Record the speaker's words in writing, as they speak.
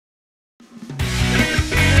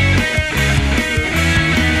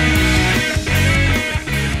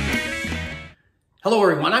Hello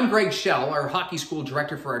everyone, I'm Greg Schell, our hockey school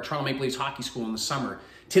director for our Toronto Maple Leafs Hockey School in the summer.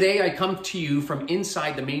 Today I come to you from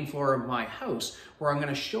inside the main floor of my house where I'm going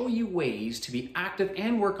to show you ways to be active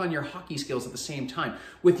and work on your hockey skills at the same time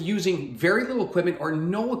with using very little equipment or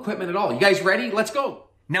no equipment at all. You guys ready? Let's go!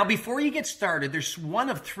 Now before you get started, there's one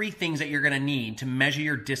of three things that you're going to need to measure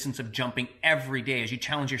your distance of jumping every day as you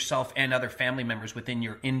challenge yourself and other family members within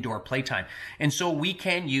your indoor playtime. And so we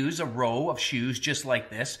can use a row of shoes just like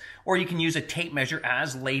this, or you can use a tape measure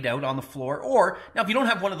as laid out on the floor. Or, now if you don't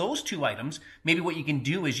have one of those two items, maybe what you can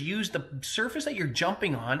do is use the surface that you're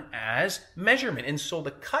jumping on as measurement. And so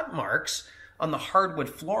the cut marks on the hardwood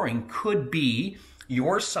flooring could be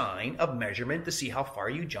your sign of measurement to see how far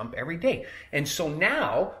you jump every day. And so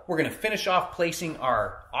now we're going to finish off placing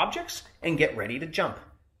our objects and get ready to jump.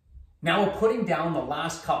 Now we're putting down the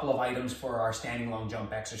last couple of items for our standing long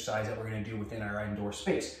jump exercise that we're going to do within our indoor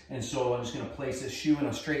space. And so I'm just going to place this shoe in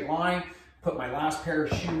a straight line, put my last pair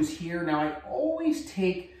of shoes here. Now I always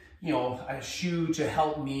take, a shoe to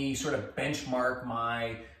help me sort of benchmark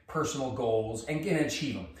my personal goals and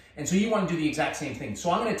achieve them. And so you want to do the exact same thing.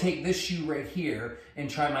 So I'm going to take this shoe right here and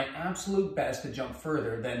try my absolute best to jump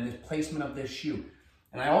further than the placement of this shoe.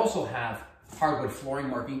 And I also have hardwood flooring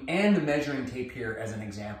marking and the measuring tape here as an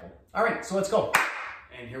example. All right, so let's go.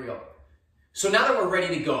 And here we go. So now that we're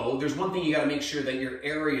ready to go, there's one thing you got to make sure that your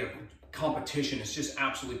area of competition is just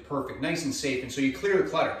absolutely perfect, nice and safe. And so you clear the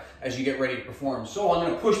clutter as you get ready to perform. So I'm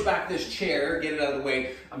going to push back this chair, get it out of the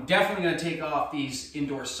way. I'm definitely going to take off these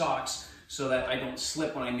indoor socks so that I don't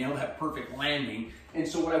slip when I nail that perfect landing. And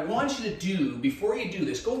so what I want you to do before you do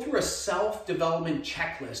this, go through a self-development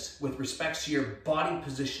checklist with respects to your body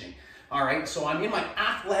positioning. All right, so I'm in my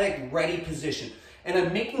athletic ready position and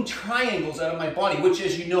I'm making triangles out of my body, which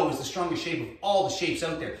as you know is the strongest shape of all the shapes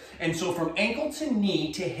out there. And so from ankle to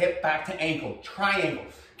knee to hip back to ankle, triangle.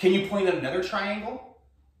 Can you point at another triangle?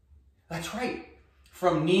 That's right.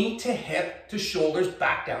 From knee to hip to shoulders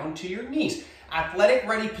back down to your knees. Athletic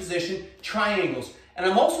ready position, triangles. And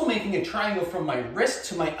I'm also making a triangle from my wrist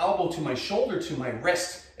to my elbow to my shoulder to my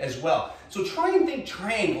wrist as well. So try and think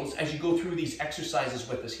triangles as you go through these exercises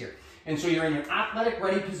with us here. And so you're in your athletic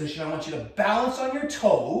ready position. I want you to balance on your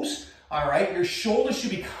toes, all right? Your shoulders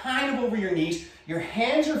should be kind of over your knees. Your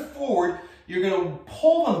hands are forward. You're gonna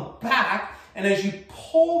pull them back. And as you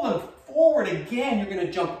pull them forward again, you're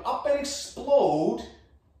gonna jump up and explode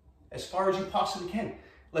as far as you possibly can.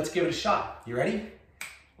 Let's give it a shot. You ready?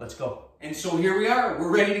 Let's go. And so here we are,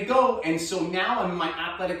 we're ready to go. And so now I'm in my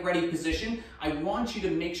athletic ready position. I want you to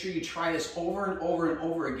make sure you try this over and over and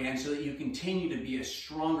over again so that you continue to be a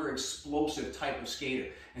stronger, explosive type of skater.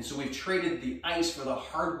 And so we've traded the ice for the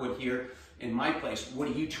hardwood here in my place. What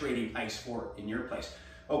are you trading ice for in your place?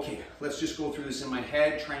 Okay, let's just go through this in my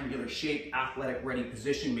head. Triangular shape, athletic ready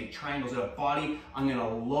position, make triangles out of body. I'm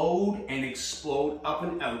gonna load and explode up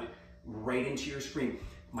and out right into your screen.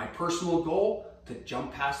 My personal goal, to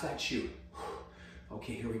jump past that shoe.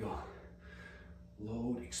 Okay, here we go.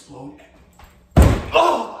 Load, explode.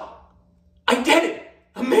 Oh, I did it.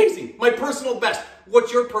 Amazing. My personal best.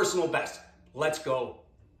 What's your personal best? Let's go.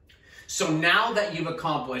 So now that you've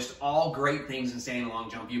accomplished all great things in standing long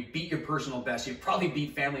jump, you beat your personal best, you probably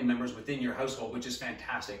beat family members within your household, which is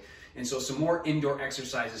fantastic. And so some more indoor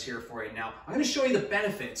exercises here for you now. I'm going to show you the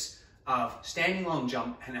benefits of standing long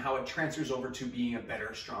jump and how it transfers over to being a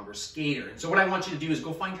better, stronger skater. And so what I want you to do is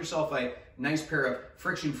go find yourself a nice pair of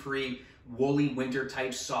friction-free, woolly winter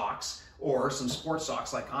type socks or some sports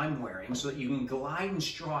socks like I'm wearing so that you can glide and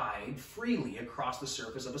stride freely across the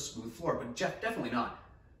surface of a smooth floor, but definitely not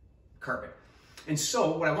carpet. And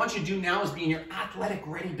so what I want you to do now is be in your athletic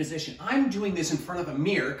ready position. I'm doing this in front of a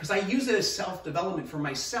mirror because I use it as self-development for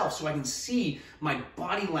myself so I can see my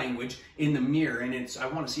body language in the mirror, and I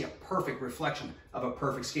want to see a perfect reflection of a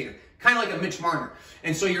perfect skater, kind of like a Mitch Marner.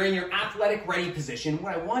 And so you're in your athletic ready position.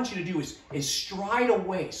 What I want you to do is stride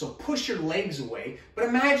away, so push your legs away, but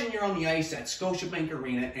imagine you're on the ice at Scotiabank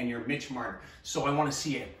Arena and you're Mitch Marner. So I want to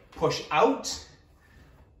see it push out,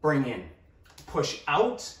 bring in, push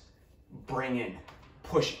out, bring in,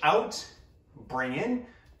 push out, bring in,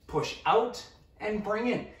 push out, and bring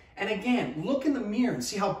in. And again, look in the mirror and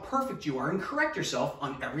see how perfect you are and correct yourself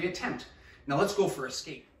on every attempt. Now let's go for a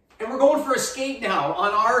skate. And we're going for a skate now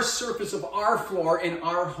on our surface of our floor in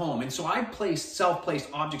our home. And so I've placed self-placed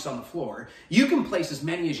objects on the floor. You can place as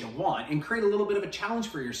many as you want and create a little bit of a challenge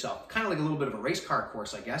for yourself, kind of like a little bit of a race car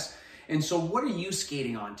course, I guess. And so what are you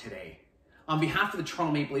skating on today? On behalf of the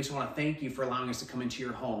Toronto Maple Leafs, I want to thank you for allowing us to come into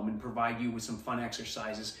your home and provide you with some fun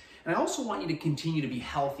exercises. And I also want you to continue to be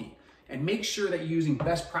healthy and make sure that you're using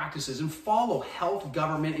best practices and follow health,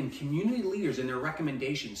 government, and community leaders in their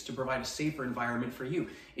recommendations to provide a safer environment for you.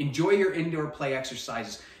 Enjoy your indoor play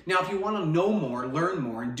exercises. Now, if you want to know more, learn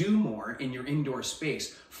more, and do more in your indoor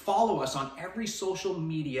space, follow us on every social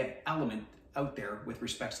media element out there with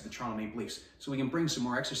respects to the Toronto Maple Leafs so we can bring some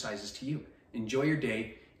more exercises to you. Enjoy your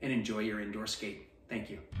day and enjoy your indoor skate. Thank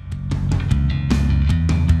you.